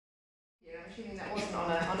I'm assuming that wasn't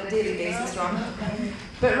on a daily basis, Ron.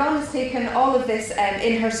 But Ron has taken all of this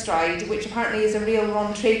in her stride, which apparently is a real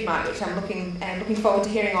Ron trademark, which I'm looking forward to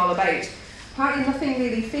hearing all about. Apparently nothing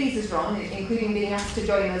really phases Ron, including being asked to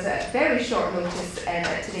join us at very short notice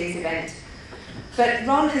at today's event. But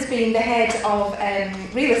Ron has been the head of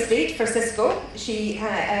real estate for Cisco. She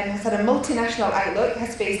has had a multinational outlook,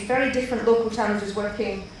 has faced very different local challenges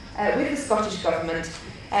working with the Scottish Government,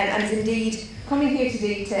 and is indeed coming here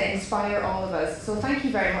today to inspire all of us. So thank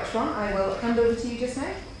you very much, Ron. I will hand over to you just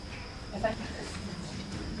now.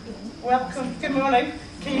 Welcome. Good morning.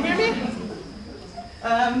 Can you hear me?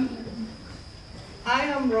 I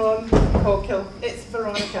am Ron Coghill. It's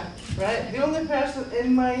Veronica, right? The only person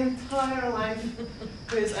in my entire life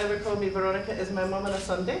who has ever called me Veronica is my mum on a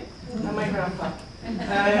Sunday and my grandpa.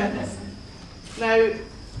 Now,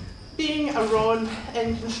 being a Ron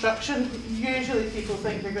in construction, usually people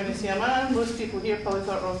think they're going to see a man. Most people here probably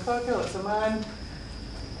thought Ron Coghill, it's a man.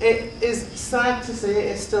 It is sad to say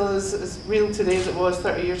it still is as real today as it was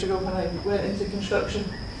 30 years ago when I went into construction.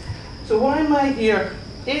 So why am I here?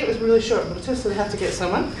 It was really short notice, so they had to get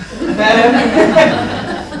someone.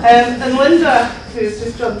 And Linda, who's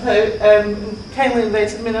just jumped out, kindly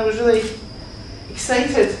invited me, and I was really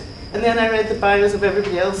excited. And then I read the bios of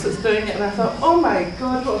everybody else that's doing it, and I thought, oh my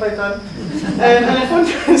God, what have I done? And I phoned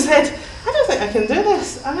her and said, I don't think I can do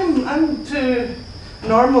this. I'm too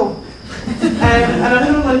normal. And I've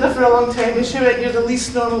known Linda for a long time, and she went, you're the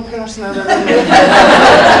least normal person I've ever known.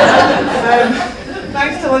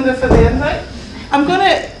 Thanks to Linda for the invite. I'm going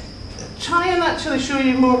to try and actually show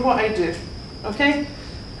you more what I do, okay?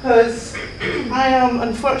 Because I am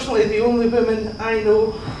unfortunately the only woman I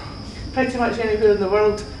know pretty much anywhere in the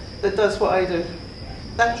world that does what I do.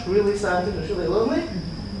 That's really sad and it's really lonely,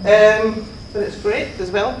 but it's great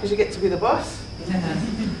as well because you get to be the boss.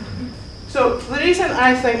 So the reason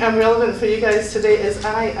I think I'm relevant for you guys today is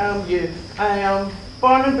I am you. I am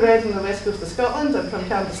born and bred on the west coast of Scotland. I'm from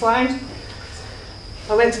Cambuslang.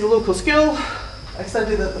 I went to the local school. I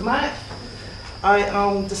studied at the Mac. I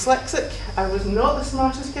am dyslexic. I was not the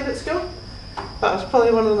smartest kid at school, but I was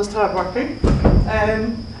probably one of the most hardworking.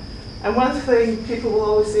 And one thing people will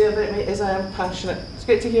always say about me is I am passionate. It's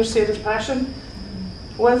great to hear Sarah's passion.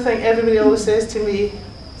 One thing everybody always says to me,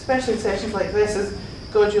 especially in sessions like this, is,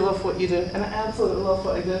 God, you love what you do. And I absolutely love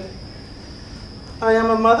what I do. I am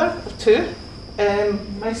a mother of two.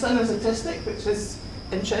 My son is autistic, which is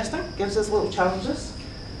interesting, gives us little challenges.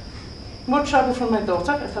 More trouble from my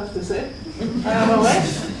daughter, I'd have to say. I am a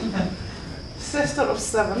wife, sister of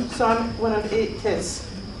 7, so I'm one of 8 kids,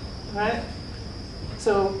 right?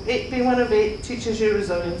 So being one of 8 teaches you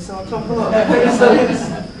resilience, so I'll talk a lot about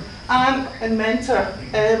resilience. And mentor.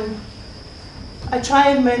 I try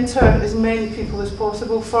and mentor as many people as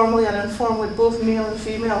possible, formally and informally, both male and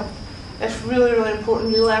female. It's really, really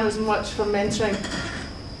important. You learn as much from mentoring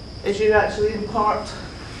as you actually impart.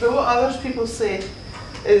 But what others people say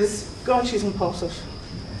is, God, she's impulsive.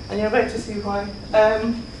 And you're about to see why.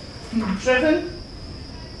 Driven,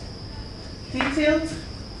 detailed.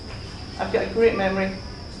 I've got a great memory,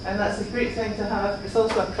 and that's a great thing to have. It's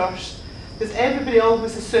also a curse, because everybody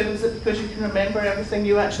always assumes that because you can remember everything,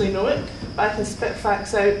 you actually know it. But I can spit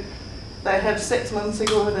facts out that I had 6 months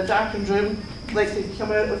ago in a darkened room, like they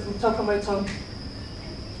come out with the top of my tongue.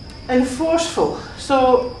 And forceful.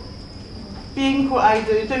 So being what I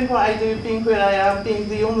do, doing what I do, being where I am, being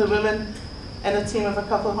the only woman in a team of a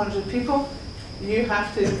couple of 100 people, you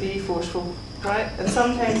have to be forceful, right? And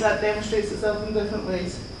sometimes that demonstrates itself in different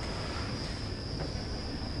ways.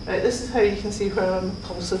 Right, this is how you can see where I'm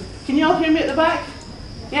impulsive. Can you all hear me at the back?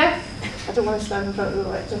 Yeah? I don't want to stand in front of the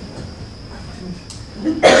lectern.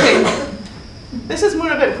 Okay. This is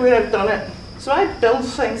more about where I've done it. So I build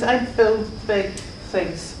things, I build big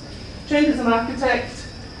things. Trained as an architect,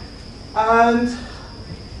 and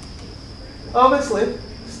obviously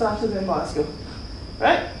started in Glasgow,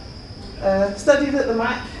 right? Studied at the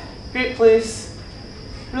Mac, great place,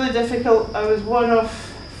 really difficult. I was one of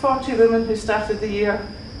 40 women who started the year.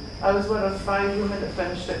 I was one of 5 women that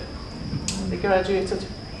finished it. They graduated.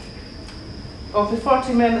 Of the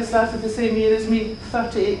 40 men that started the same year as me,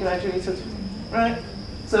 38 graduated, right?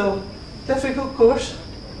 So, difficult course.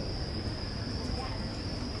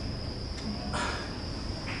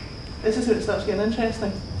 This is where it starts getting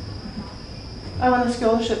interesting. I won a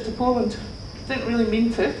scholarship to Poland. Didn't really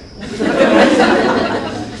mean to.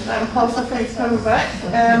 I'm qualified coming back.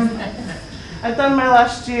 I'd done my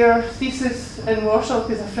last year thesis in Warsaw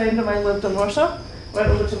because a friend of mine lived in Warsaw. Went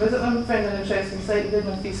over to visit them, found an interesting site, and did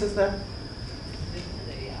my thesis there.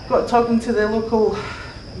 Got talking to the local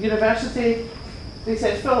university, They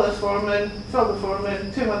said, fill this form in, fill the form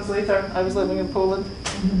in. 2 months later, I was living in Poland.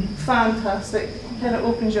 Fantastic. Kind of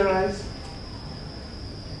opens your eyes.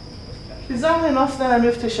 Bizarrely enough, then I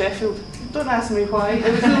moved to Sheffield. Don't ask me why.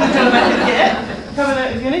 It was the only job I could get. Coming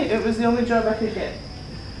out of uni, it was the only job I could get.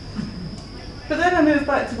 But then I moved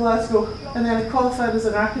back to Glasgow, and then I qualified as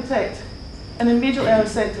an architect. And immediately I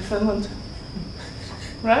was sent to Finland.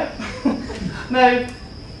 Right? Now,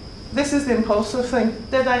 this is the impulsive thing.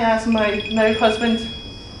 Did I ask my now husband?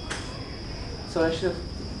 Sorry, I should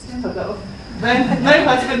have put that off. Then, now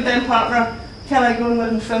husband, then partner, can I go and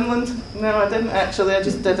live in Finland? No, I didn't actually, I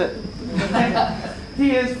just did it. Okay?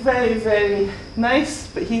 He is very, very nice,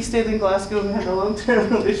 but he stayed in Glasgow and we had a long-term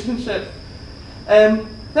relationship. Then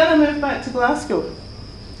I moved back to Glasgow,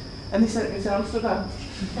 and he sent me to Amsterdam.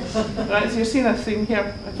 Right, so you're seeing a theme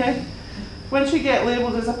here, okay? Once you get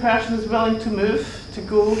labelled as a person who's willing to move, to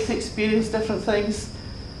go, to experience different things,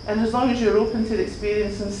 and as long as you're open to the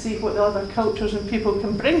experience and see what the other cultures and people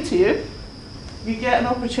can bring to you, you get an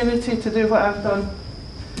opportunity to do what I've done.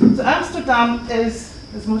 So Amsterdam is,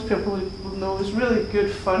 as most people will know, is really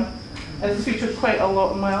good fun, and it's featured quite a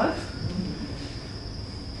lot in my life.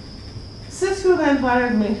 Cisco then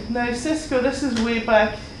hired me. Now Cisco, this is way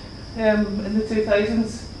back in the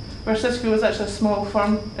 2000s, where Cisco was actually a small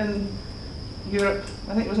firm in Europe.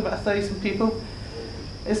 I think it was about 1,000 people.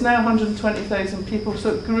 It's now 120,000 people,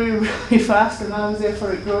 so it grew really fast, and I was there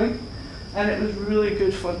for it growing, and it was really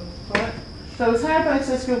good fun. Right? So I was hired by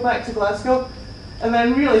Cisco back to Glasgow, and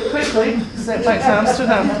then really quickly sent back to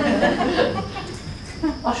Amsterdam.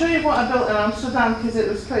 I'll show you what I built in Amsterdam because it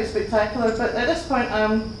was quite spectacular, but at this point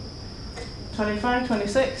I'm 25,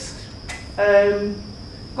 26,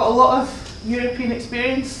 got a lot of European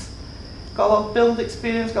experience, got a lot of build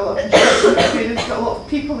experience, got a lot of construction experience, got a lot of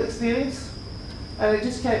people experience, and it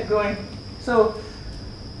just kept going. So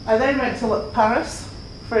I then went to Paris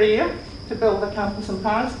for a year to build a campus in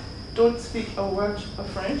Paris. Don't speak a word of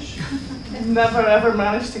French. Never ever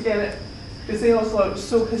managed to get it, because they all thought it was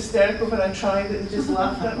so hysterical when I tried that they just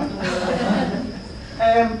laughed at me.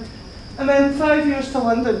 And then 5 years to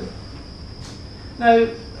London. Now,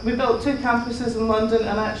 we built 2 campuses in London,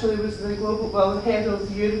 and actually was the global, well, the head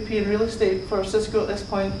of European real estate for Cisco at this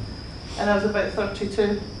point, and I was about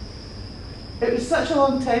 32. It was such a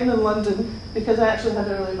long time in London because I actually had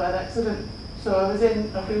a really bad accident. So I was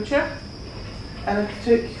in a wheelchair, and it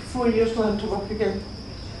took 4 years to learn to walk again.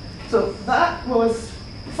 So that was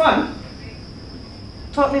fun.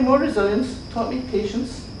 Taught me more resilience, taught me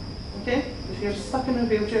patience. Okay? If you're stuck in a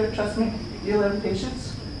wheelchair, trust me, you learn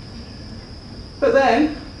patience. But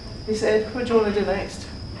then he said, what do you want to do next?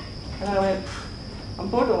 And I went, I'm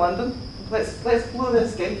bored of London, let's blow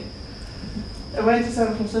this gig. I went to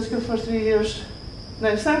San Francisco for 3 years.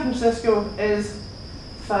 Now San Francisco is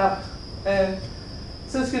fab.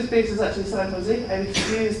 Cisco's base is actually San Jose. I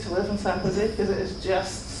refused to live in San Jose because it is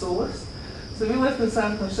just soulless. So we lived in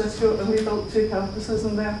San Francisco and we built 2 campuses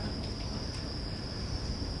in there.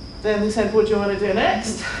 Then they said, what do you want to do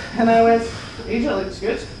next? And I went, Asia looks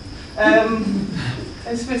good.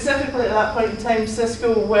 And specifically at that point in time,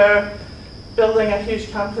 Cisco were building a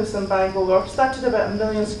huge campus in Bangalore. Started about 1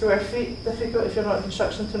 million square feet. Difficult if you're not in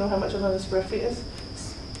construction to know how much 1 million square feet is.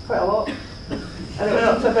 It's quite a lot. And it went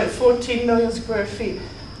up to about 14 million square feet.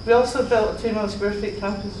 We also built a 2 million square feet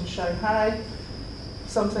campus in Shanghai,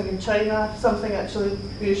 something in China, something actually in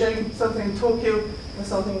Beijing, something in Tokyo, and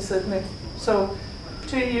something in Sydney. So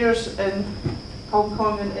 2 years in Hong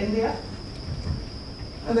Kong and India,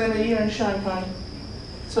 and then a year in Shanghai.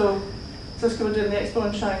 So Cisco were doing the expo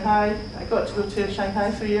in Shanghai. I got to go to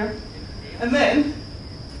Shanghai for a year. And then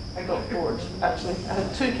I got bored, actually. I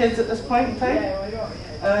had 2 kids at this point in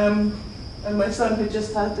time. And my son had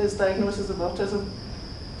just had his diagnosis of autism.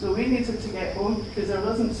 So we needed to get home because there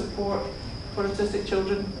wasn't support for autistic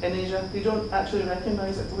children in Asia. They don't actually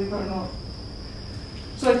recognise it, believe it or not.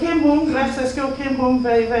 So I came home, left Cisco, came home,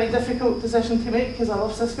 very, very difficult decision to make because I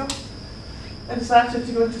love Cisco. I decided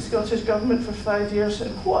to go into Scottish Government for 5 years,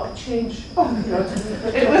 and what a change. Oh my God.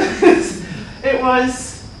 It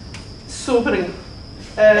was sobering.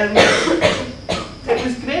 It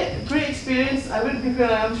was great experience. I wouldn't be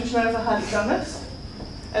where I am just now if I hadn't done this.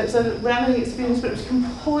 It was a learning experience, but it was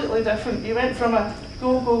completely different. You went from a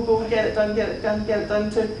go, go, go, get it done, get it done, get it done,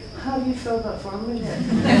 to how do you fill that form in yet?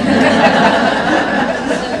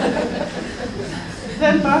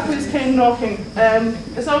 Then Barclays came knocking.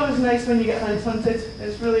 It's always nice when you get headhunted.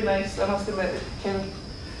 It's really nice, I must admit. It kind of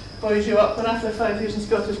buoys you up. And after 5 years in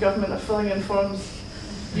Scottish Government of filling in forms,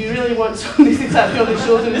 you really want somebody to tap you on the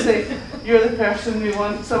shoulder and say, you're the person we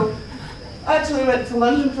want. So I actually went to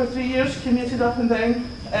London for 3 years, commuted up and down.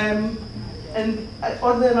 And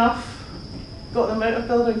oddly enough, got them out of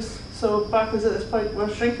buildings. So Barclays at this point were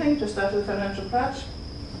shrinking just after the financial crash.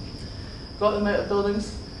 Got them out of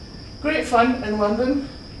buildings. Great fun in London.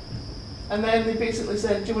 And then they basically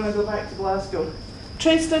said, do you want to go back to Glasgow?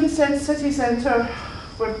 Tradeston city centre,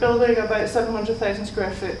 we're building about 700,000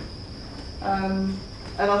 square foot. And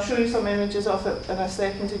I'll show you some images of it in a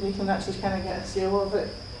second if you can actually kind of get a scale of it.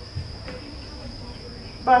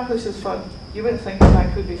 Barclays is fun. You wouldn't think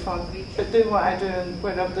that could be fun, but doing what I do and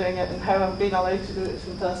when I'm doing it and how I'm being allowed to do it is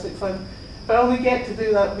fantastic fun. But I only get to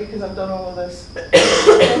do that because I've done all of this.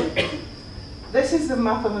 This is the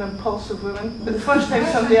map of an impulsive woman. But the first time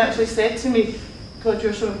somebody actually said to me, God,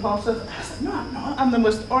 you're so impulsive, I said, no, I'm not. I'm the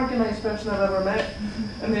most organised person I've ever met.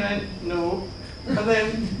 And they went, no. And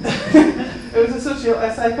then it was a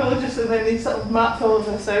psychologist, and then they sort of mapped all of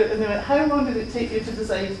this out, and they went, how long did it take you to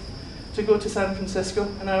decide to go to San Francisco?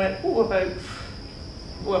 And I went, about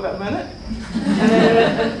a minute. And then they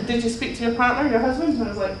went, did you speak to your partner, your husband? And I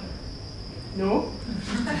was like, no.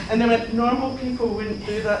 And they went, normal people wouldn't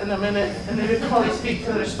do that in a minute, and they would probably speak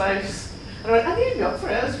to their spouse. And I went, I need to be up for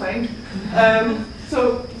it, it's fine.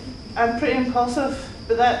 So I'm pretty impulsive,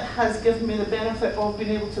 but that has given me the benefit of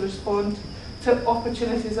being able to respond to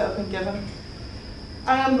opportunities that I've been given.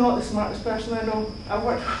 I am not the smartest person I know. I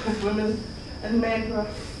work with women and men who are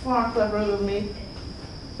far cleverer than me.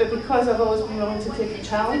 But because I've always been willing to take a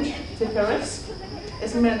challenge, take a risk,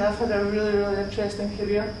 it's meant that I've had a really, really interesting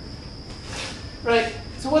career. Right,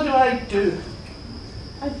 so what do?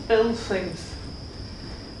 I build things.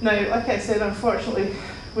 Now, like I said, unfortunately,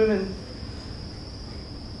 women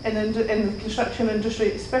in the construction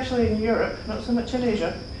industry, especially in Europe, not so much in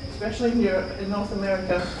Asia, especially in Europe, in North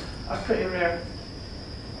America, are pretty rare.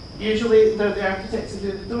 Usually they're the architects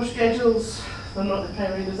who do the door schedules, they're not the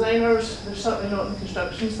primary designers, they're certainly not on the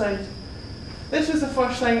construction side. This was the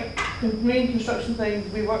first main construction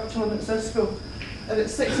thing we worked on at Cisco, and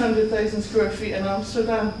it's 600,000 square feet in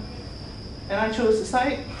Amsterdam. And I chose the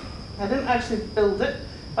site. I didn't actually build it,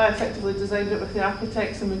 but I effectively designed it with the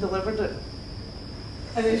architects and we delivered it.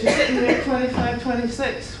 And as you're sitting there at 25,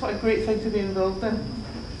 26, what a great thing to be involved in.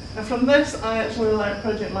 And from this, I actually learned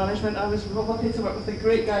project management. I was lucky to work with a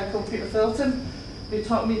great guy called Peter Felton, who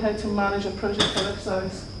taught me how to manage a project of this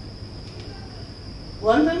size.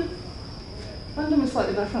 London was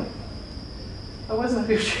slightly different. I wasn't a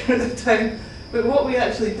wheelchair at the time, but what we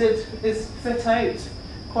actually did is fit out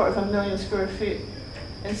 250,000 square feet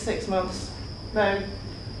in 6 months. Now,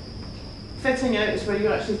 fitting out is where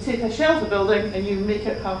you actually take a shell of a building and you make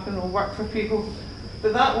it happen or work for people.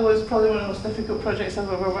 But that was probably one of the most difficult projects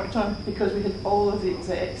I've ever worked on because we had all of the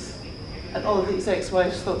execs, and all of the execs'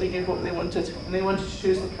 wives thought they knew what they wanted, and they wanted to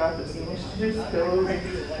choose the carpets, and they wanted to choose the pillows.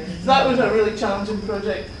 So that was a really challenging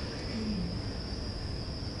project.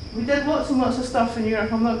 We did lots and lots of stuff in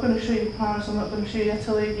Europe. I'm not going to show you Paris, I'm not going to show you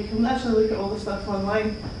Italy. You can actually look at all the stuff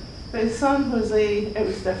online. But in San Jose, it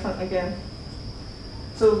was different again.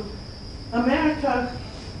 So America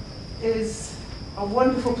is a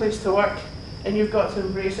wonderful place to work, and you've got to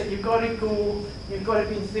embrace it. You've got to go, you've got to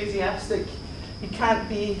be enthusiastic. You can't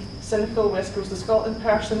be cynical West Coast of Scotland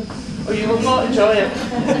person, or you will not enjoy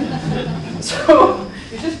it. So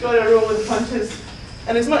you just got to roll with the punches.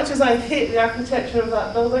 And as much as I hate the architecture of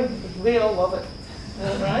that building, they all love it.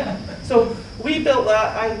 Right? So we built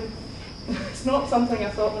that. It's not something I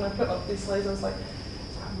thought when I put up these slides. I was like,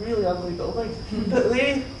 it's a really ugly building. But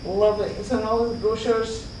they love it. It's in all of the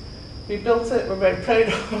brochures. We built it. We're very proud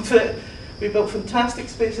of it. We built fantastic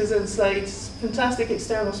spaces inside, fantastic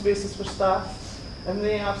external spaces for staff, and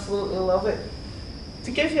they absolutely love it.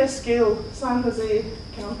 To give you a scale, San Jose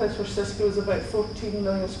campus for Cisco is about 14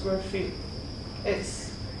 million square feet.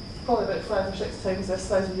 It's probably about 5 or 6 times this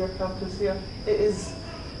size of your campus here. It is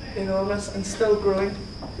enormous and still growing.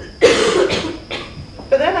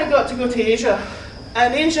 But then I got to go to Asia,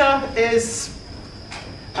 and Asia is,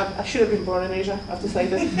 I should have been born in Asia, I've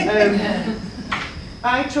decided.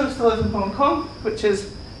 I chose to live in Hong Kong, which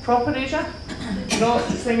is proper Asia, not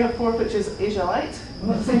Singapore, which is Asia Light. I'm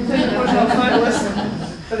not saying Singapore's not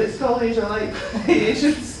fabulous, but it's called Asia Light for the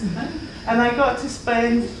Asians. And I got to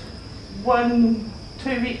spend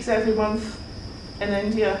 1-2 weeks every month in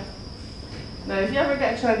India. Now, if you ever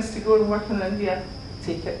get a chance to go and work in India,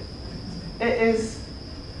 take it. It is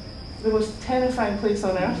the most terrifying place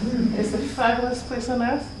on earth. It's the fabulous place on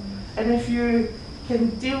earth. And if you can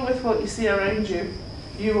deal with what you see around you,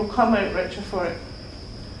 you will come out richer for it.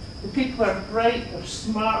 The people are bright, they're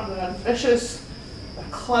smart, they're ambitious, they're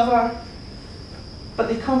clever, but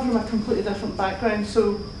they come from a completely different background.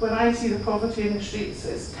 So when I see the poverty in the streets,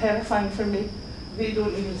 it's terrifying for me. They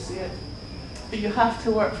don't even see it. but you have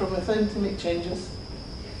to work from within to make changes.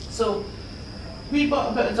 So we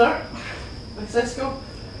bought a bit of dirt with Cisco,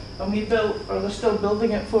 and we built, or they're still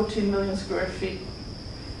building it, 14 million square feet.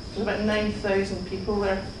 There's about 9,000 people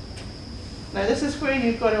there. Now this is where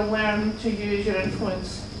you've got to learn to use your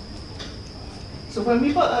influence. So when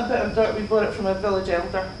we bought that bit of dirt, we bought it from a village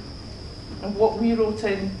elder. And what we wrote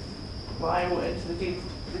in, what I wrote into the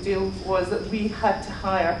deal was that we had to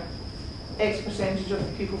hire X percentage of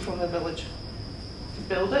the people from the village to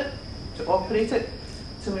build it, to operate it,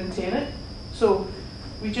 to maintain it. So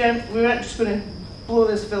we weren't just going to blow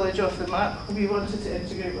this village off the map, we wanted to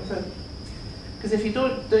integrate with it. Because if you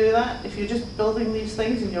don't do that, if you're just building these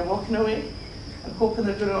things and you're walking away and hoping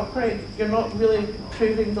they're going to operate, you're not really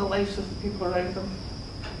improving the lives of the people around them.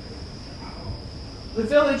 The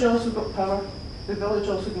village also got power, the village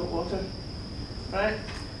also got water, right?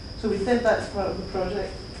 So we did that as part of the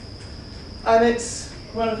project. And it's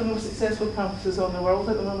one of the most successful campuses on the world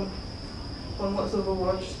at the moment, won lots of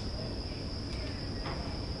awards.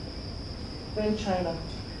 Then China.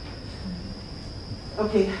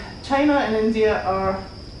 Okay, China and India are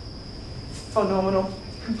phenomenal,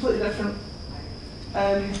 completely different.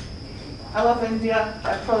 I love India,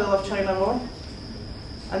 I probably love China more.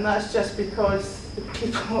 And that's just because the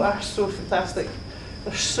people are so fantastic.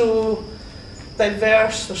 They're so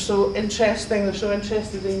diverse, they're so interesting, they're so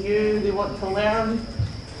interested in you, they want to learn.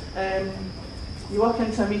 You walk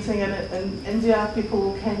into a meeting in India, people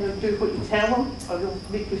will kind of do what you tell them, or they'll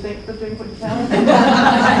make you think they're doing what you tell them. You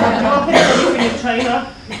walk into a meeting in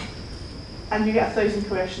China, and you get 1,000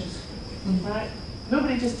 questions, right?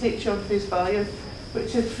 Nobody just takes you on face value,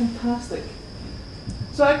 which is fantastic.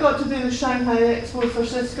 So I got to do the Shanghai Expo for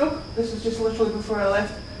Cisco. This was just literally before I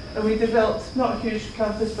left. And we developed, not a huge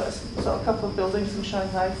campus, but sort of a couple of buildings in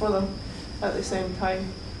Shanghai for them at the same time.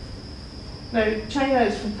 Now, China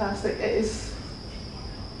is fantastic. It is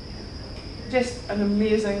just an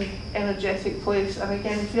amazing, energetic place. And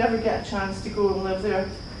again, if you ever get a chance to go and live there,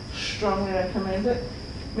 strongly recommend it.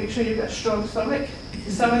 Make sure you've got a strong stomach.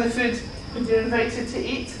 Some of the food you're invited to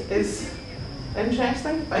eat is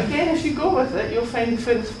interesting. But again, if you go with it, you'll find the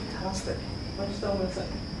food is fantastic. I'm still with it.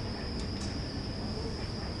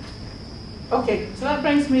 Okay, so that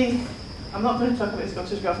brings me, I'm not going to talk about the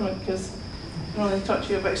Scottish Government because I can only talk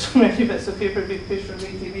to you about so many bits of paper being pushed from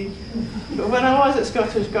ATV. But when I was at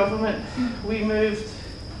Scottish Government, we moved,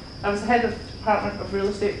 I was the head of Department of Real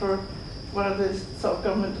Estate for one of the sort of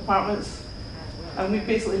government departments, and we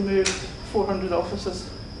basically moved 400 offices,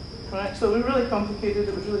 right? So it was really complicated,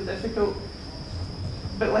 it was really difficult.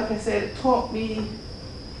 But like I said, it taught me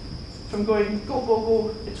from going go, go,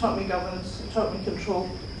 go, it taught me governance, it taught me control.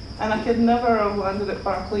 And I could never have landed at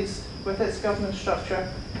Barclays with its governance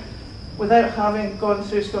structure without having gone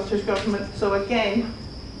through Scottish Government. So again,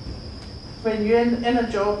 when you're in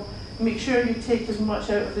a job, make sure you take as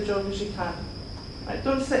much out of the job as you can. Right?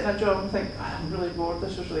 Don't sit in a job and think, oh, I'm really bored,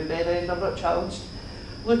 this is really dead end, I'm not challenged.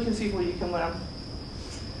 Look and see what you can learn.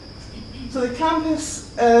 So the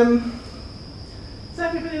campus, does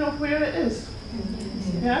everybody know where it is?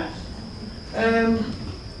 Yeah? Go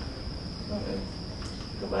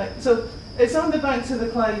back. So it's on the banks of the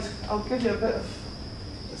Clyde. I'll give you a bit of,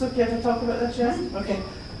 it's okay if I talk about this, yeah? Okay.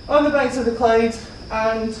 On the banks of the Clyde,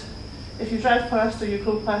 and if you drive past or you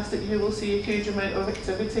go past it, you will see a huge amount of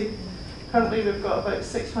activity. Currently we've got about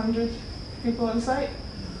 600 people on site.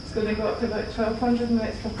 It's going to go up to about 1,200 in the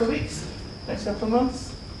next couple of weeks, next couple of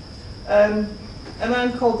months. And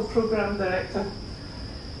I'm called the Programme Director.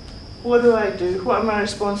 What do I do? What am I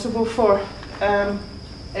responsible for?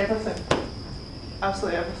 Everything.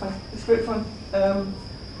 Absolutely everything. It's great fun.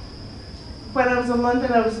 When I was in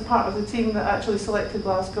London, I was a part of the team that actually selected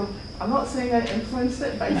Glasgow. I'm not saying I influenced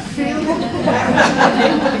it, but I feel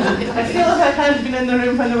I feel like I had been in the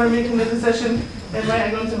room when they were making the decision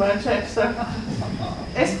inviting them to Manchester.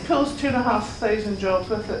 It pulls 2,500 jobs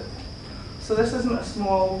with it. So this isn't a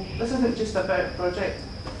small, this isn't just about a project.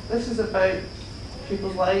 This is about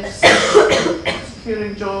people's lives,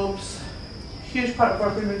 securing jobs, huge part of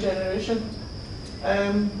urban regeneration.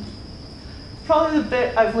 Probably the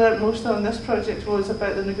bit I've learnt most on this project was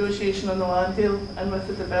about the negotiation on the land deal and with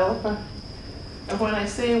the developer. And when I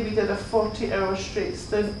say we did a 40-hour straight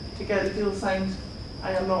stint to get the deal signed,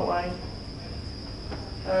 I am not lying.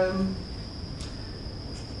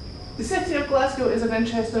 The City of Glasgow is an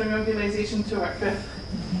interesting organisation to work with.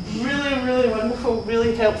 Really, really wonderful,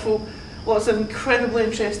 really helpful, lots of incredibly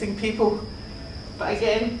interesting people. But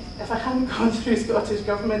again, if I hadn't gone through Scottish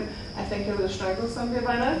Government, I think I would have strangled somebody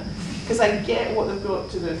by now, because I get what they've got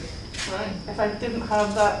to do, right? If I didn't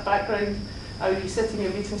have that background, I would be sitting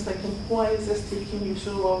in meetings thinking, why is this taking you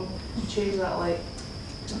so long to change that light?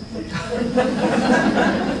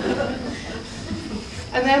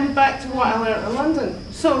 And then back to what I learned in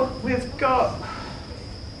London. So we've got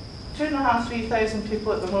 2,500 to 3,000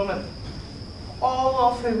 people at the moment, all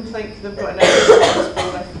of whom think they've got an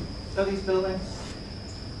idea of these buildings.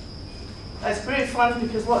 It's great fun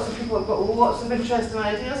because lots of people have got lots of interesting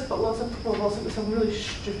ideas, but lots of people have also got some really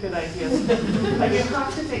stupid ideas. And you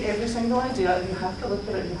have to take every single idea and you have to look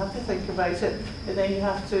at it, you have to think about it, and then you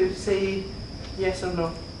have to say yes or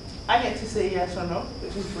no. I get to say yes or no,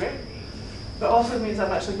 which is great, but also means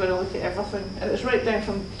I've actually got to look at everything. And it's right down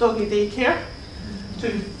from doggy daycare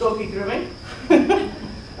to doggy grooming. But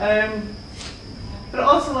it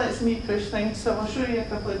also lets me push things, so I'll show you a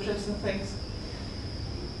couple of interesting things.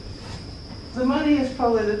 The money is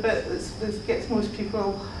probably the bit that gets most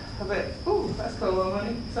people a bit, oh, that's quite a lot of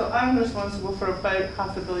money. So I'm responsible for about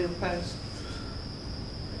 £500 million.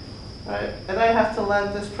 Right, and I have to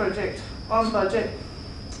land this project on budget,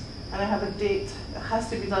 and I have a date. It has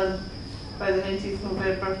to be done by the 19th of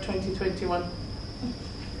November 2021.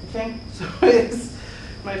 Okay, so it's,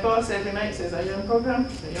 my boss every night says, are you on program?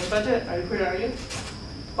 Are you on budget? Where are you?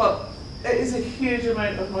 But it is a huge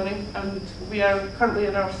amount of money, and we are currently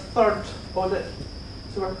in our 3rd audit,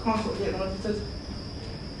 so we're constantly getting audited.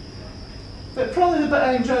 But probably the bit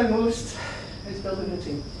I enjoy most is building the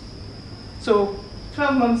team. So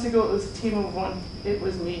 12 months ago it was a team of 1, it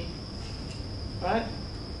was me, right?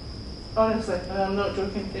 Honestly, and I'm not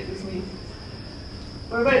joking, it was me.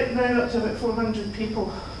 We're about now up to about 400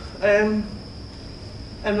 people, and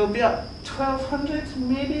we'll be up 1,200,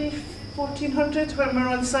 maybe 1,400 when we're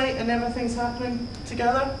on site and everything's happening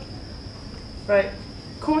together. Right,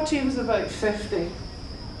 core team's about 50,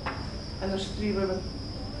 and there's 3 women.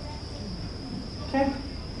 Okay?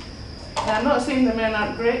 Now, I'm not saying the men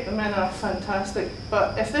aren't great, the men are fantastic,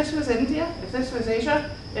 but if this was India, if this was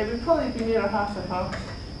Asia, it would probably be nearer half and half.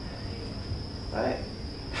 Right?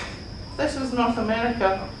 If this was North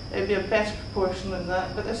America, it'd be a better proportion than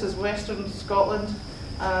that, but this is Western Scotland,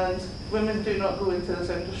 and women do not go into this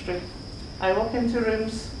industry. I walk into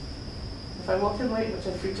rooms, if I walk in late, which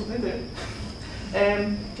I frequently do,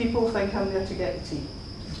 people think I'm there to get tea.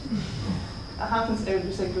 It happens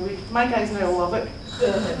every single week. My guys now love it,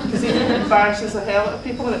 because it embarrasses the hell out of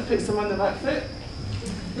people and it puts them on the back foot.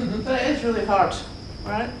 But it is really hard,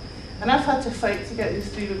 right? And I've had to fight to get these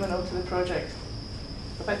 3 women onto the project.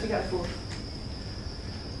 I've had to get a 4th.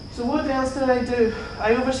 So what else did I do?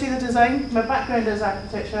 I oversee the design. My background is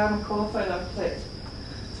architecture. I'm a qualified architect.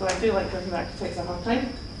 So I do like giving architects a hard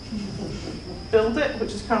time. Build it,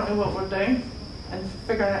 which is currently what we're doing, and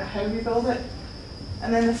figuring out how we build it.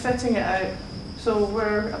 And then the fitting it out. So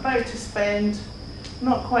we're about to spend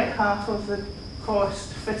not quite half of the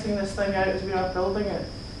cost fitting this thing out as we are building it.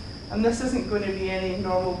 And this isn't going to be any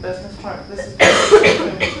normal business park. This is going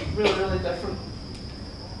to be something really, really different.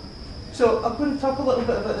 So I'm going to talk a little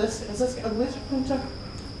bit about this. Is this a laser pointer?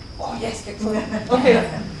 Oh yes, excellent. Okay.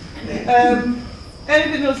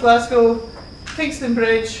 Anybody knows Glasgow, Kingston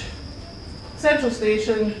Bridge, Central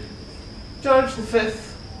Station, George V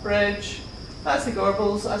Bridge. That's the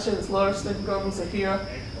Gorbals. Actually, it's Lauriston. Gorbals are here.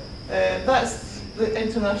 That's the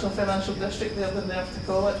International Financial District. They have the nerve to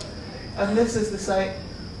call it. And this is the site,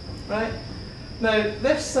 right? Now,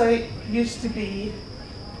 this site used to be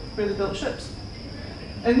where they built ships.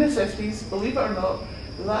 In the 50s, believe it or not,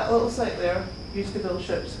 that little site there used to build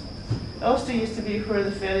ships. It also used to be where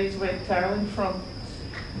the ferries went carolling from.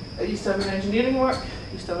 It used to have an engineering work,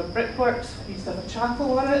 it used to have a brickworks, it used to have a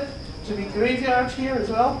chapel on it, there used to be a graveyard here as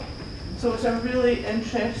well. So it's a really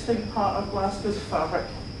interesting part of Glasgow's fabric.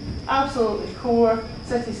 Absolutely core,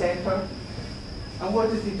 city centre. And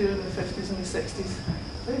what did they do in the 50s and the 60s?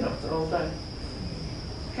 They knocked it all down.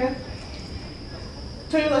 Okay?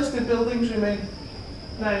 2 listed buildings remain.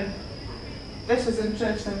 Now, this is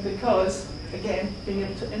interesting because, again, being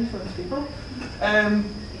able to influence people,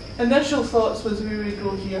 initial thoughts was we would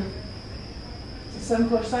go here. It's a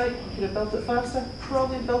simpler site, we could have built it faster,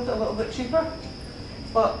 probably built it a little bit cheaper,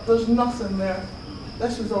 but there's nothing there.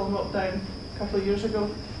 This was all knocked down a couple of years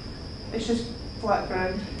ago. It's just flat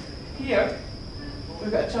ground. Here,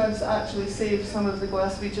 we've got a chance to actually save some of the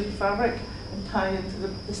Glaswegian fabric and tie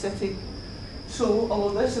into the city. So,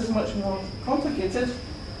 although this is much more complicated,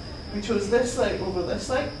 we chose this site over this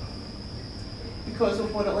site because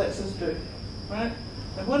of what it lets us do, right?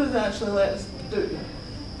 And what does it actually let us do?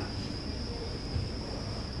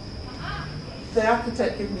 The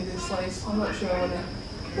architect gave me these slides. I'm not sure I want to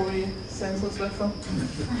bore you senseless with them.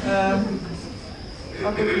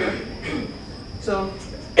 I'll go here. So,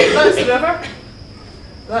 that's the river.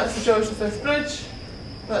 That's the George V Bridge,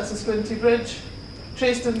 that's the Squinty Bridge,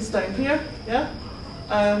 Trayston's down here, yeah?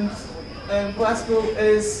 And Glasgow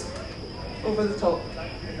is over the top.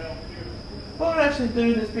 What we're actually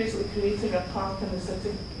doing is basically creating a park in the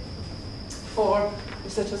city for the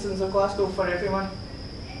citizens of Glasgow, for everyone.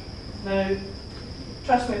 Now,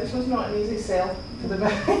 trust me, this was not an easy sell to the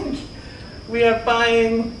bank. We are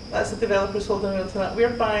buying, that's the developers holding on to that, we're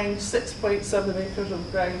buying 6.7 acres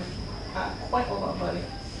of ground at quite a lot of money,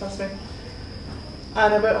 trust me.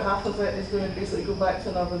 And about half of it is going to basically go back to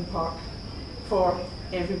an urban park for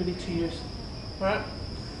everybody to use, right?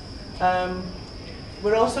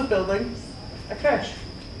 We're also building a creche.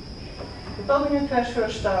 We're building a creche for our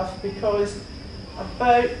staff because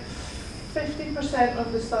about 50%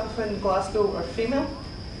 of the staff in Glasgow are female,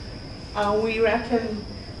 and we reckon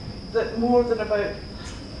that more than about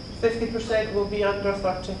 50% will be under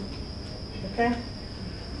 30. Okay?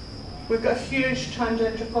 We've got a huge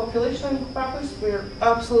transgender population in Barclays. We're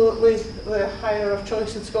absolutely the hire of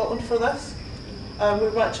choice in Scotland for this.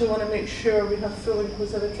 We actually want to make sure we have full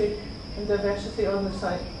inclusivity and diversity on the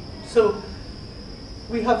site. So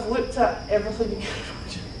we have looked at everything you can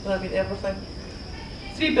imagine, and I mean everything.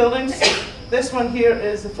 3 buildings. This one here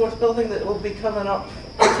is the 4th building that will be coming up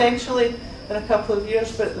potentially in a couple of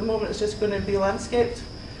years, but at the moment it's just going to be landscaped.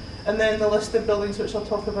 And then the listed buildings, which I'll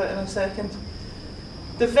talk about in a second.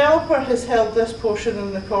 Developer has held this portion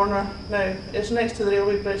in the corner. Now, it's next to the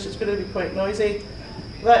railway bridge, it's going to be quite noisy.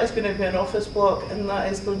 That is going to be an office block, and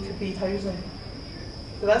that is going to be housing.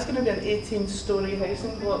 So that's going to be an 18-storey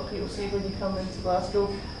housing block you'll see when you come into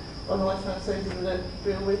Glasgow on the left-hand side of the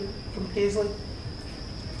railway from Paisley.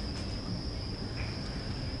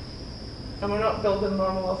 And we're not building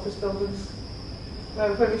normal office buildings.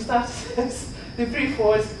 Now, when we started this, the brief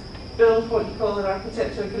was build what you call an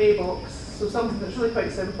architecture grey box, so something that's really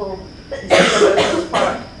quite simple,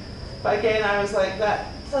 park. But again, I was like, that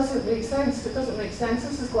doesn't make sense. It doesn't make sense.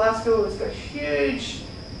 This is Glasgow. It's got a huge,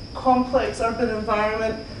 complex urban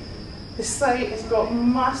environment. The site has got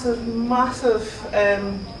massive, massive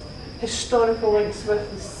historical links with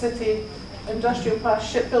the city, industrial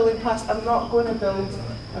past, shipbuilding past. I'm not going to build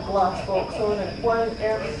a glass box on it. Why on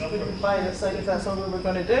earth would we buy this site if that's all we were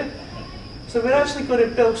going to do? So we're actually going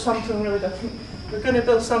to build something really different. We're going to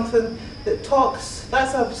build something that talks,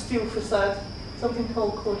 that's a steel facade, something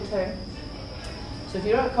called Code 10. So if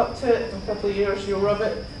you don't cut to it in a couple of years, you'll rub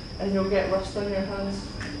it and you'll get rust on your hands.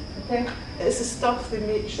 Okay? It's the stuff they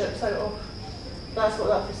make ships out of. That's what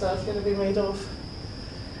that facade's going to be made of.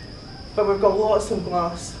 But we've got lots of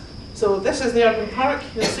glass. So this is the urban park.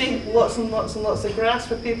 You'll see lots and lots and lots of grass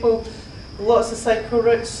for people, lots of cycle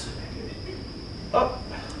routes. Up.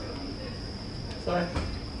 Sorry.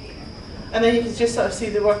 And then you can just sort of see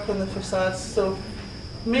the work on the facades. So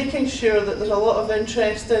making sure that there's a lot of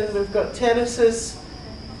interest in, we've got terraces,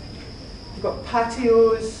 we've got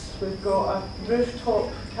patios, we've got a rooftop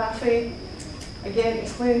cafe. Again,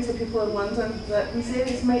 explaining to people in London that these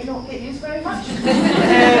areas might not get used very much.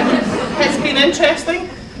 It's been interesting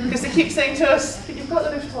because they keep saying to us, but you've got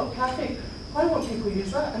the rooftop cafe, why won't people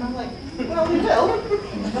use that? And I'm like, well, they will.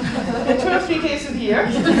 2 or 3 days of the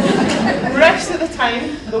year. The rest of the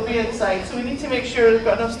time, they'll be inside. So we need to make sure we've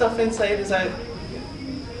got enough stuff inside as out.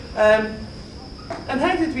 And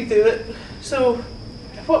how did we do it? So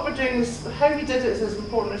what we're doing is, how we did it is as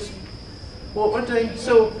important as what we're doing.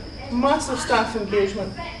 So massive staff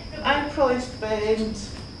engagement. I probably spend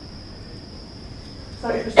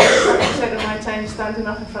 30% of my time standing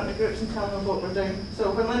up in front of groups and telling them what we're doing. So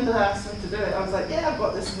when Linda asked me to do it, I was like, yeah, I've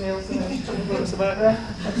got this nails, and then she told me what it's about.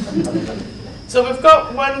 So we've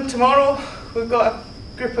got one tomorrow, we've got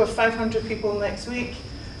a group of 500 people next week.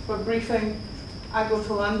 We're briefing, I go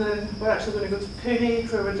to London, we're actually going to go to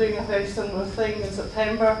Pune, where we're doing a very similar thing in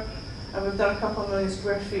September. And we've done a couple of million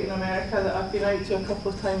square feet in America that I've been out to a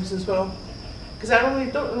couple of times as well. Because I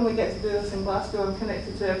don't really get to do this in Glasgow, I'm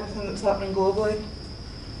connected to everything that's happening globally.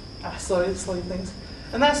 Sorry, the slide things.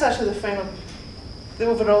 And that's actually the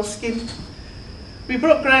overall scheme. We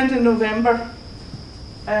broke ground in November.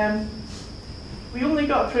 We only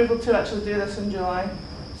got approval to actually do this in July.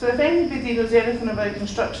 So if anybody knows anything about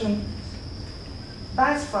construction,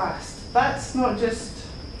 that's fast. That's not just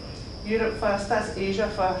Europe fast, that's Asia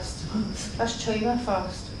fast. That's China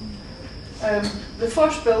fast. The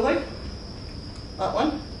first building, that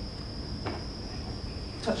one,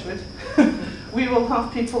 touch wood, we will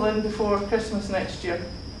have people in before Christmas next year.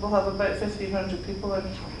 We'll have about 1,500 people in.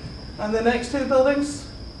 And the next 2 buildings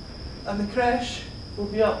and the creche will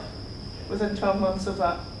be up within 12 months of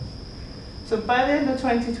that. So by the end of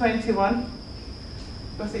 2021,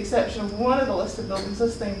 with the exception of one of the listed buildings,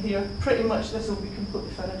 this thing here, pretty much this will be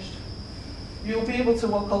completely finished. You'll be able to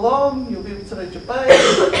walk along, you'll be able to ride your bike,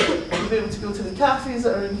 you'll be able to go to the cafes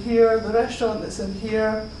that are in here, the restaurant that's in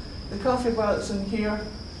here, the coffee bar that's in here,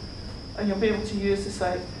 and you'll be able to use the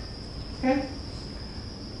site. Okay?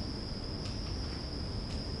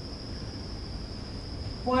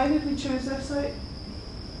 Why did we choose this site?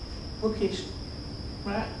 Location,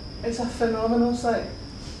 right? It's a phenomenal site.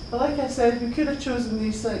 But like I said, we could have chosen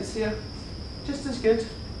these sites here, just as good,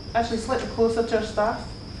 actually slightly closer to our staff.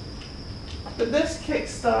 But this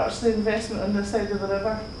kick-starts the investment on this side of the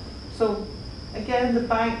river. So again, the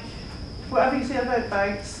bank, whatever you say about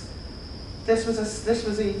banks, this was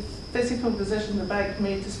a physical decision the bank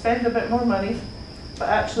made to spend a bit more money, but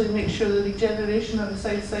actually make sure the regeneration on the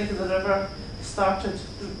south side of the river started.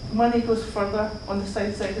 The money goes further on the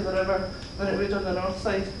south side of the river than it would on the north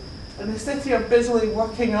side. And the city are busily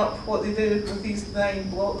working up what they do with these 9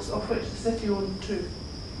 blocks, of which the city owned 2.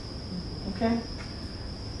 Okay?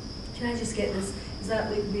 Can I just get this? Is that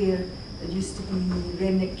like where there used to be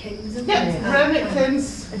Remnant Kings? Yeah, Remnant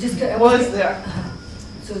Kings was there.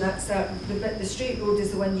 So that's that. The straight road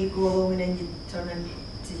is the one you go along and then you turn in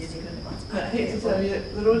to use your I hate to tell you,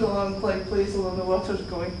 the road along Clyde Place along the water's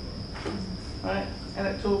going. Right? In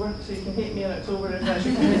October, so you can hate me in October if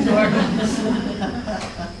actually coming to work.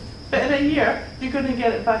 But in a year, you're going to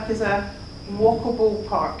get it back as a walkable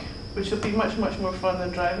park, which will be much, much more fun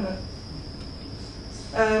than driving it.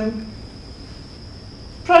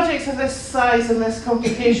 Projects of this size and this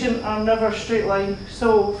complication are never straight line.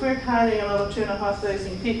 So if we're carrying another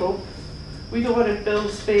 2,500 people, we don't want to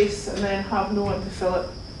build space and then have no one to fill it.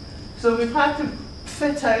 So we've had to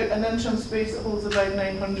fit out an interim space that holds about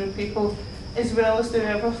 900 people, as well as doing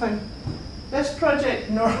everything. This project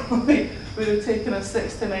normally would have taken us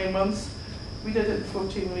 6 to 9 months. We did it in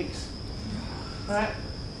 14 weeks. Right?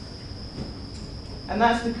 And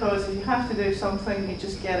that's because if you have to do something, you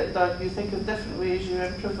just get it done. You think of different ways, you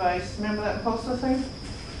improvise. Remember that imposter thing?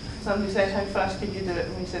 Somebody said, how fast can you do it?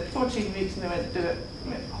 And we said, 14 weeks, and they went to do it.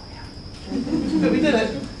 We went, oh yeah. But we did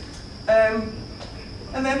it.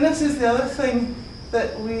 And then this is the other thing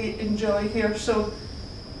that we enjoy here. So,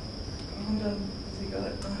 hold on, has he got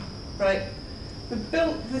it? Right.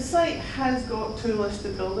 The site has got 2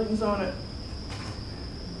 listed buildings on it.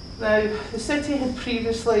 Now, the city had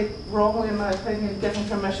previously, wrongly in my opinion, given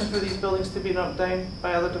permission for these buildings to be knocked down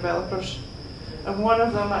by other developers. And one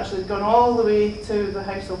of them actually had gone all the way to the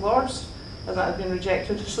House of Lords, and that had been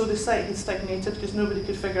rejected. So the site had stagnated because nobody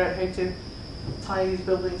could figure out how to tie these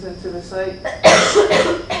buildings into the site.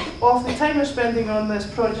 Of the time we're spending on this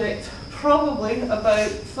project, probably about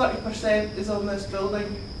 30% is on this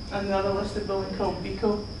building and the other listed building called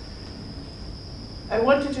Beco. I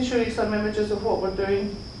wanted to show you some images of what we're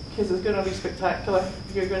doing, because it's going to be spectacular.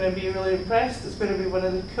 You're going to be really impressed. It's going to be one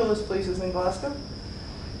of the coolest places in Glasgow.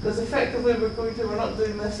 Because effectively we're not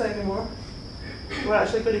doing this anymore. We're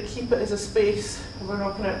actually going to keep it as a space. We're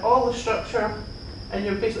knocking out all the structure, and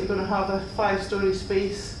you're basically going to have a 5-story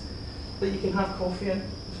space that you can have coffee in.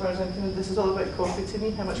 As far as I'm concerned, this is all about coffee to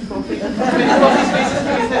me. How much coffee? How many coffee spaces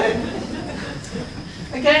can we fit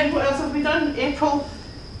in? Again, what else have we done? April.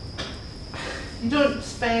 You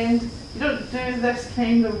don't do this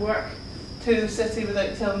kind of work to the city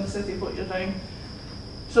without telling the city what you're doing.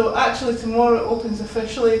 So actually tomorrow it opens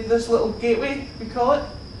officially, this little gateway, we call it,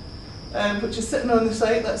 which is sitting on the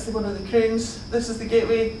site. That's one of the cranes. This is the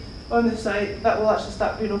gateway on the site. That will actually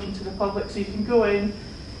start being open to the public, so you can go in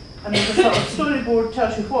and there's a sort of storyboard,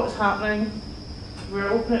 tells you what's happening. We're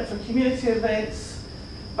opening it for community events.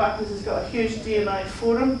 Barclays has got a huge D&I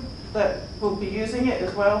forum that will be using it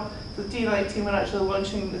as well. The D&I team are actually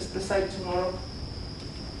launching the site tomorrow.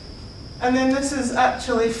 And then this is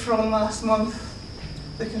actually from last month,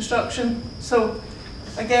 the construction. So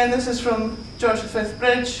again, this is from George V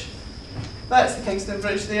Bridge. That's the Kingston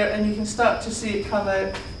Bridge there, and you can start to see it come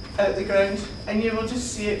out the ground, and you will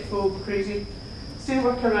just see it go crazy. Steel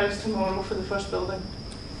work arrives tomorrow for the first building,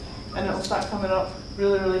 and it'll start coming up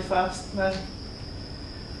really, really fast. Now,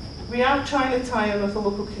 we are trying to tie in with the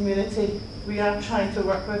local community. We are trying to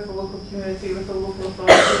work with the local community, with the local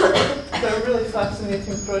authorities. They're a really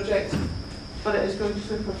fascinating project, but it is going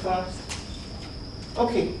super fast.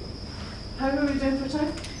 Okay, how are we doing for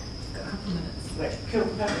time? Got a couple of minutes. Right, cool,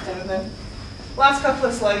 perfect time then. Last couple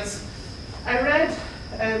of slides. I read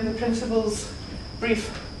the principal's brief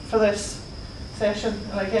for this session,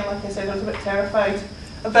 and again, like I said, I was a bit terrified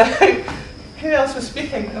about who else was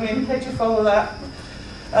speaking. I mean, how do you follow that?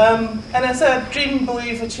 And it's a dream,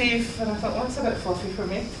 believe, achieve, and I thought, well, that's a bit fluffy for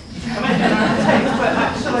me. I might be an architect, but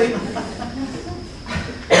actually,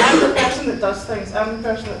 I'm the person person that does things, I'm the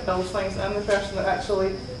person that builds things, I'm the person that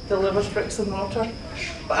actually delivers bricks and mortar.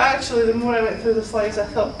 But actually, the more I went through the slides, I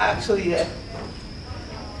thought, actually, yeah.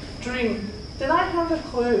 Dream. Did I have a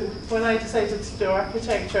clue when I decided to do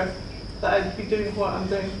architecture that I'd be doing what I'm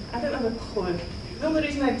doing? I didn't have a clue. The only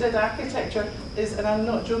reason I did architecture is, and I'm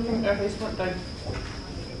not joking, our house burnt down.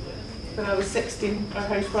 When I was 16, our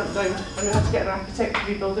house burnt down, and we had to get an architect to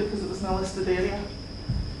rebuild it because it was in a listed area.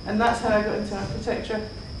 And that's how I got into architecture.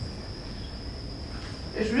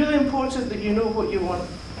 It's really important that you know what you want.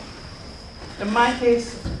 In my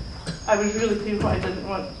case, I was really clear what I didn't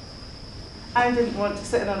want. I didn't want to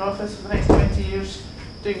sit in an office for the next 20 years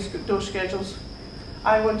doing door schedules.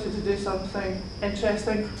 I wanted to do something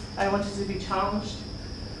interesting. I wanted to be challenged.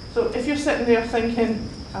 So if you're sitting there thinking,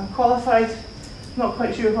 I'm qualified, not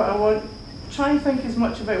quite sure what I want, try and think as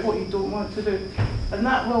much about what you don't want to do. And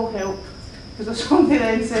that will help. Because if somebody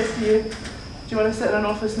then says to you, do you want to sit in an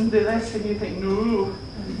office and do this? And you think, no,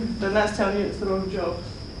 then that's telling you it's the wrong job.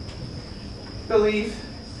 Believe.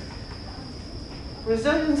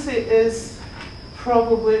 Resiliency is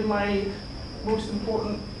probably my most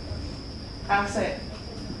important asset.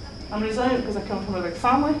 I'm resilient because I come from a big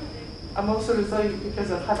family. I'm also resilient because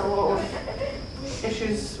I've had a lot of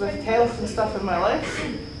issues with health and stuff in my life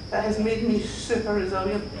that has made me super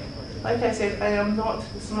resilient. Like I said, I am not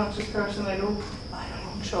the smartest person I know by a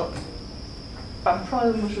long shot, but I'm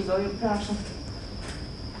probably the most resilient person.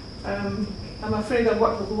 I'm afraid I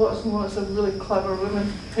work with lots and lots of really clever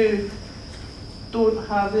women who don't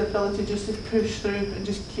have the ability just to push through and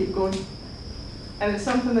just keep going. And it's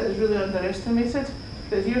something that is really underestimated,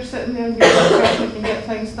 that if you're sitting there and you're the person who can get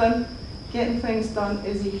things done, getting things done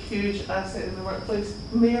is a huge asset in the workplace,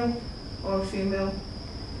 male or female.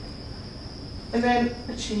 And then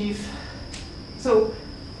achieve. So,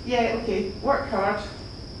 yeah, okay, work hard.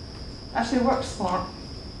 Actually, work smart,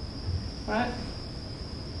 right?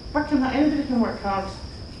 Anybody can work hard,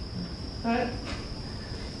 right?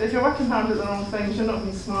 But if you're working hard at the wrong things, you're not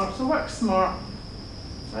being smart. So work smart,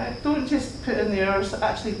 right? Don't just put in the hours,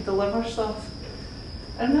 actually deliver stuff.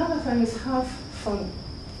 And the other thing is have fun.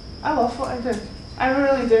 I love what I do. I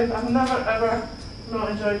really do. I've never ever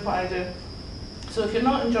not enjoyed what I do. So if you're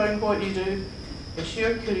not enjoying what you do, it's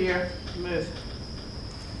your career, move.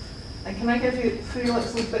 And can I give you 3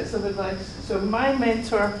 little bits of advice? So my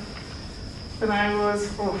mentor, when I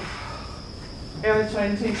was early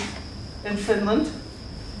 20s in Finland,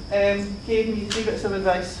 gave me 3 bits of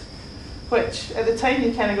advice, which at the time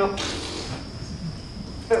you kind of go,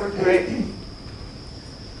 that were great.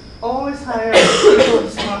 Always hire people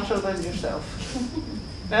smarter than yourself.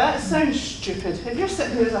 Now that sounds stupid. If you're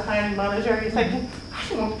sitting there as a hiring manager, you're thinking, I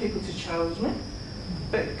don't want people to challenge me.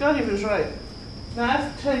 But God, he was right. Now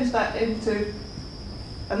I've changed that into,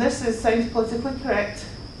 and this sounds politically correct,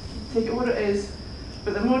 take it what it is,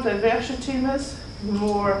 but the more diverse your team is, the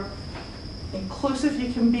more inclusive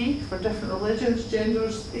you can be for different religions,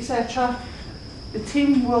 genders, etc., the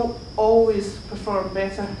team will always perform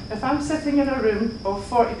better. If I'm sitting in a room of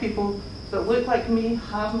 40 people that look like me,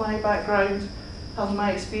 have my background, have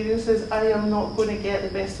my experiences, I am not going to get the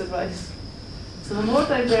best advice. So the more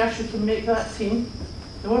diverse you can make that team,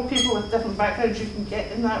 the more people with different backgrounds you can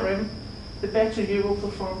get in that room, the better you will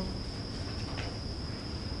perform.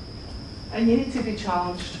 And you need to be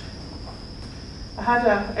challenged. I had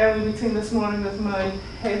an early meeting this morning with my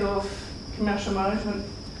head of commercial management,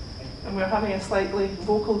 and we were having a slightly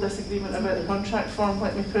vocal disagreement about the contract form,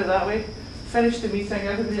 let me put it that way. Finished the meeting,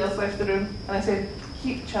 everybody else left the room, and I said,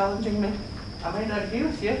 keep challenging me. I might not agree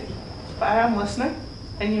with you, but I am listening,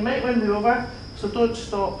 and you might win me over, so don't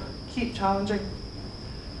stop, keep challenging.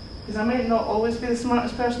 Because I might not always be the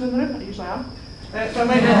smartest person in the room, I usually am, but I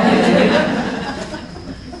might not always be that.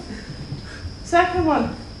 Second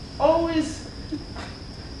one, always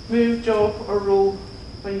move, job or role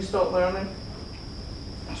when you stop learning.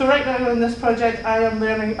 So right now on this project, I am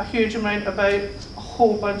learning a huge amount about a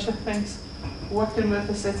whole bunch of things. Working with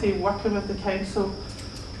the city, working with the council,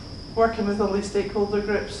 working with all these stakeholder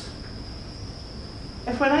groups.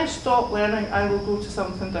 If when I stop learning, I will go to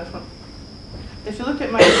something different. If you look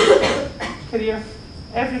at my career,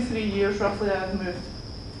 every 3 years roughly I've moved.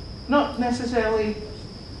 Not necessarily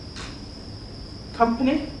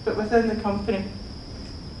company, but within the company.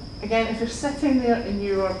 Again, if you're sitting there and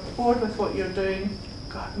you are bored with what you're doing,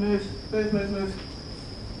 God, move, move, move, move.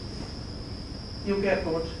 You'll get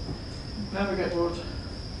bored. Never get bored.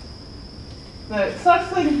 Now, third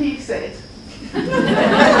thing he said, and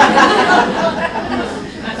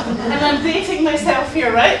I'm dating myself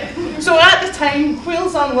here, right? So at the time,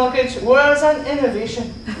 wheels on luggage was an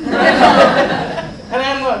innovation. And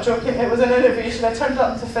I'm not joking, it was an innovation. I turned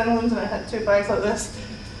up to Finland and I had 2 bags like this.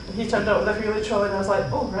 And he turned up with a wheelie trolley and I was like,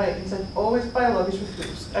 oh right. He said, always buy luggage with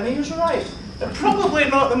wheels. And he was right. But probably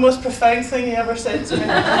not the most profound thing he ever said to me.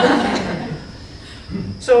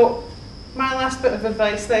 So, my last bit of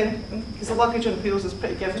advice then, because the luggage on wheels is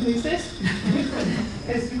pretty given these days,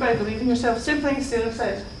 is you've got to believe in yourself. Same thing as Sarah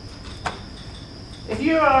said. If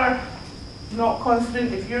you are not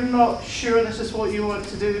confident, if you're not sure this is what you want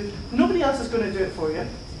to do, nobody else is going to do it for you,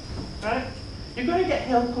 right? You're going to get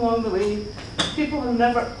help along the way. People are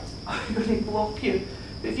never going to block you.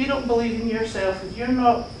 But if you don't believe in yourself, if you're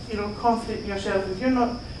not, confident in yourself, if you're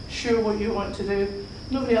not sure what you want to do,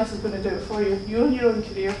 nobody else is going to do it for you. You own your own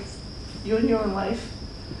career. You own your own life.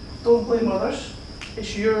 Don't blame others.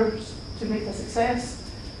 It's yours to make a success.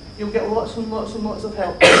 You'll get lots and lots and lots of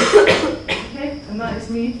help. Okay, and that is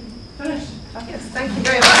me finished. Yes, thank you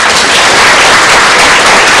very much.